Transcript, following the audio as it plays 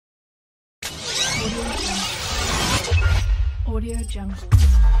Audio Jungle. Audio Jungle.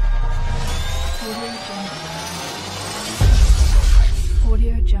 Audio Jungle.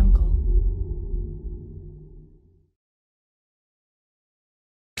 Audio Jungle.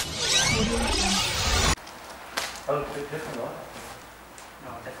 Oh, this one, right? No,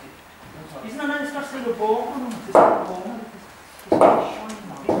 that's it. Isn't that nice? It's not single ball. It's not ball. It's not shiny.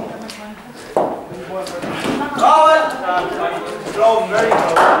 Oh, very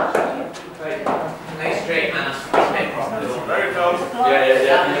close. Nice straight, man. Very close.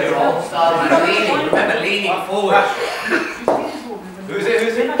 Yeah. You're all star, man. Leaning. Remember, leaning forward. Who's it?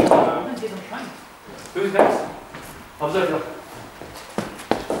 Who's next? Observe.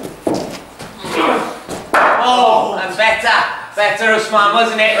 Oh, and better, Usman,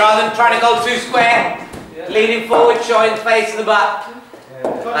 wasn't it? Rather than trying to go too square, leaning forward, showing the face of the bat.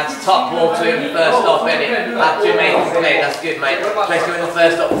 That's top ball to him first off, isn't it? That's your mate. That's good, mate. Especially when the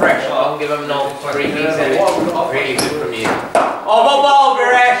first up fresh. I'll give him no free kicks in it. Really good from you. Oh, what ball,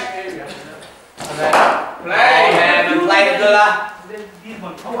 Viresh? Play him and play the lad.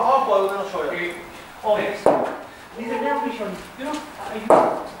 I'll show you. Oh, yes. These are never shown. You know, are you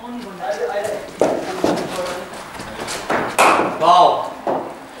only one? Ball.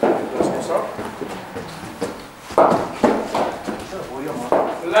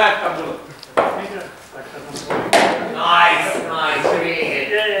 Left, Abdullah. Nice, really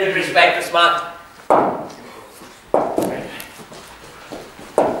good. Good respect, Usman.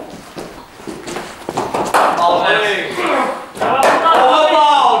 Oh, well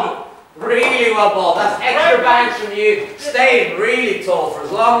bowled. Really well bowled. That's extra bounce from you. Staying really tall for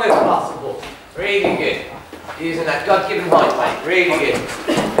as long as possible. Really good. Using that God-given height, mate. Really good.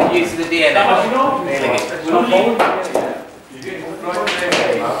 Use of the DNA. Really good.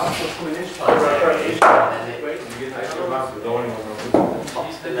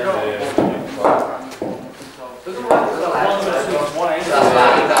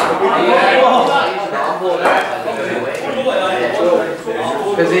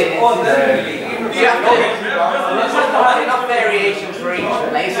 Because there's enough variation for each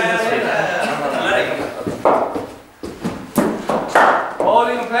place in the spinner.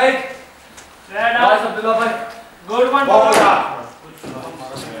 Bowling play. Nice, Abdullah. Good one.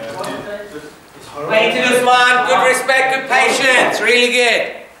 Waiting, Usman. Good respect, good patience. Really good.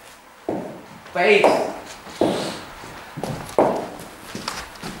 Pace.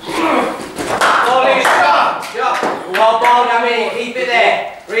 Bowling shot. Well bowled, I mean, keep it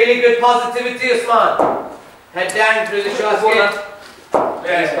there. Really good positivity, Usman. Head down through the shot skin.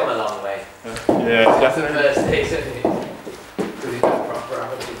 Yeah, he's come a long way. Yeah, definitely. First day, isn't it? Because he's got proper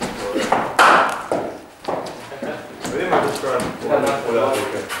attitude.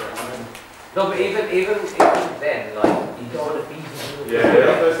 No, but even then, like, you don't want to beat him. Yeah.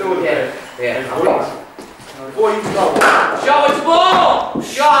 Before you go. Shot with the ball!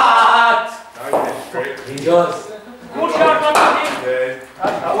 Shot! He does. Good shot, not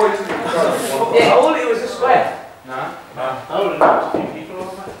Yeah, all it was a square.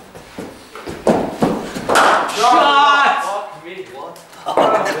 Shot! I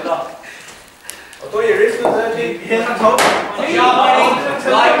thought your wrist was dirty. Shot, buddy.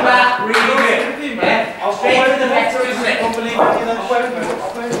 Like that, really good. Yeah. Straight to the vector, isn't it?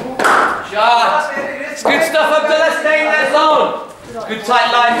 Shot. It's good stuff, Abdullah. Stay in that zone. Good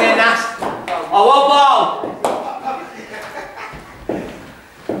tight line there, Nas. Oh, what ball?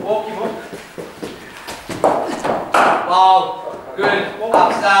 Ball. Good.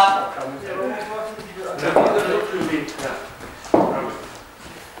 Ups out.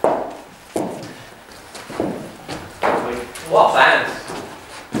 What bounce?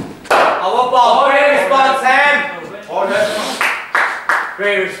 Oh, what ball? Great response, Sam.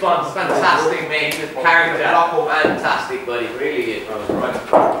 Great response. Fantastic, mate. With character. Fantastic, buddy. Really good.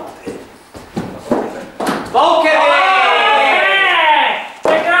 Ball, Kevin!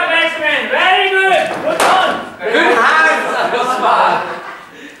 Pick up, batsman. Very good. Good one. Good hands, Usman.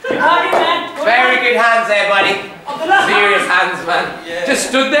 You got it, man. Very good hands there, buddy. Serious hands, man. Just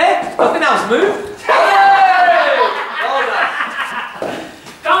stood there. Nothing else moved.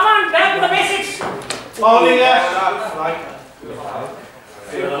 Come on, back to the basics. Bowling left.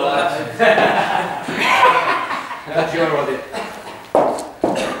 That's your body.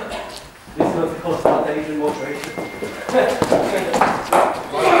 This is the cost of Asian motivation.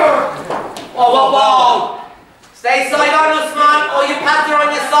 Oh, what ball? Stay side on, Usman, or your pads are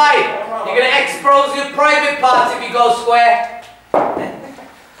on your side. You're going to expose your private parts if you go square.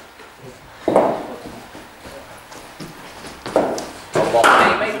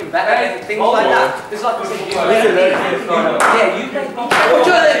 Make him better, things like that. It's like you. Yeah, you play.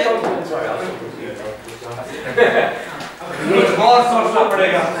 बहुत सोचना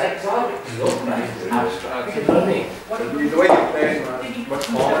पड़ेगा The way you play is much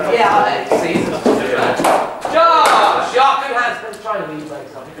more. Yeah, it's Josh! Josh, good hands. Let's try and lead like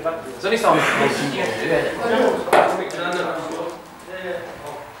something. There's only something you can do, isn't it?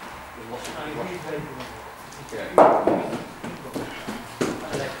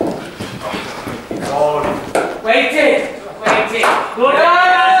 Waiting! Waiting! Good!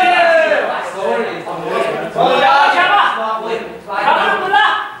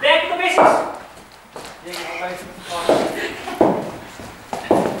 Back to the basics.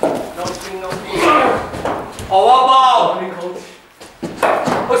 Oh, what ball?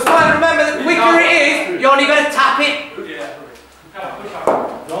 Usman, remember, the quicker it is, you're only going to tap it.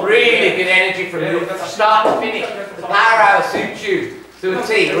 Really good energy from you, start to finish. The power hour suits you to a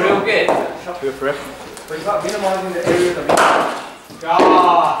T, real good. Do it for it. But it's not minimizing the area that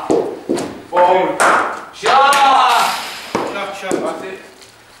Shot! Ball. Shot! shot, that's it.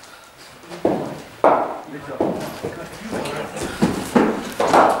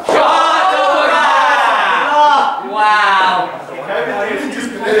 Shot! Wow!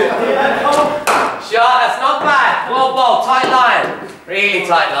 Shot, that's not bad. Well ball, tight line. Really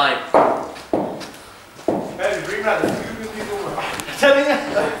tight line. Baby, bring that. Telling you.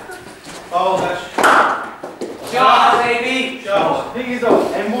 Oh, that's Shot, baby. shot. Thing is,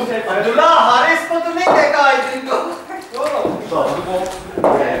 and move that. Haris को तो नहीं देखा है जिनको.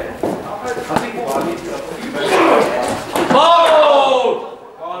 Ball!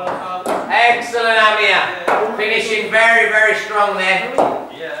 Excellent, Amir. Finishing very, very strong there.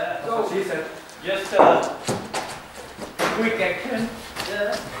 Yeah, that's what she said. Just quick action.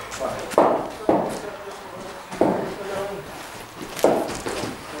 Yeah.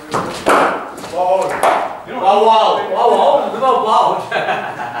 Ball. You know, Whoa, whoa, whoa, whoa, whoa, whoa.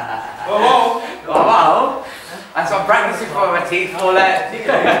 whoa, whoa. That's what I'm practicing for my teeth fall out.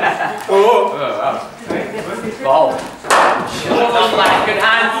 Ball. Not bad. Good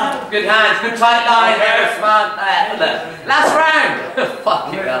hands, good hands, good tight line there, Usman. Last round.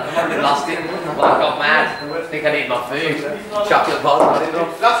 Fucking hell, I lost it. Well, I got mad. I think I need my food. Chocolate bar.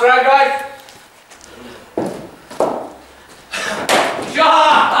 Last round, guys.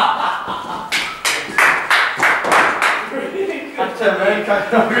 Shot!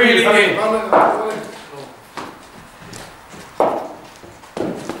 Really good.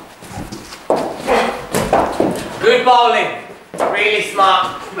 Good bowling. Really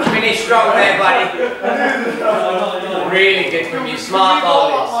smart. Finish strong there, buddy. Really good from you. Smart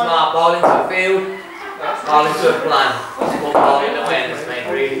bowling. Smart bowling to the field. Bowling to a plan. Good bowling awareness, mate.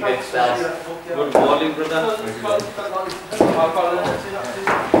 Really good spells. Good bowling, brother.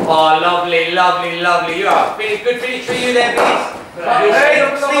 Oh, lovely, lovely, lovely. You are finish. Good finish for you there, please. Sleep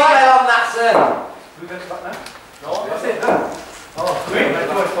well on that, sir.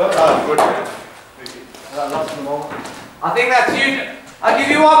 I think that's you. I'll give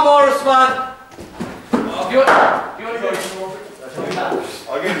you one more, Usman. Do you want to go?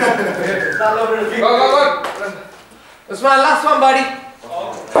 Go. Usman, last one, buddy.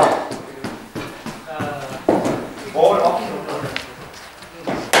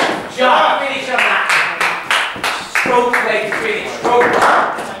 Shot, finish on that. Stroke play to finish. Stroke.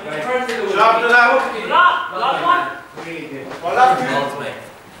 Last one. Really good. Ultimate.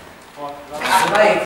 Right.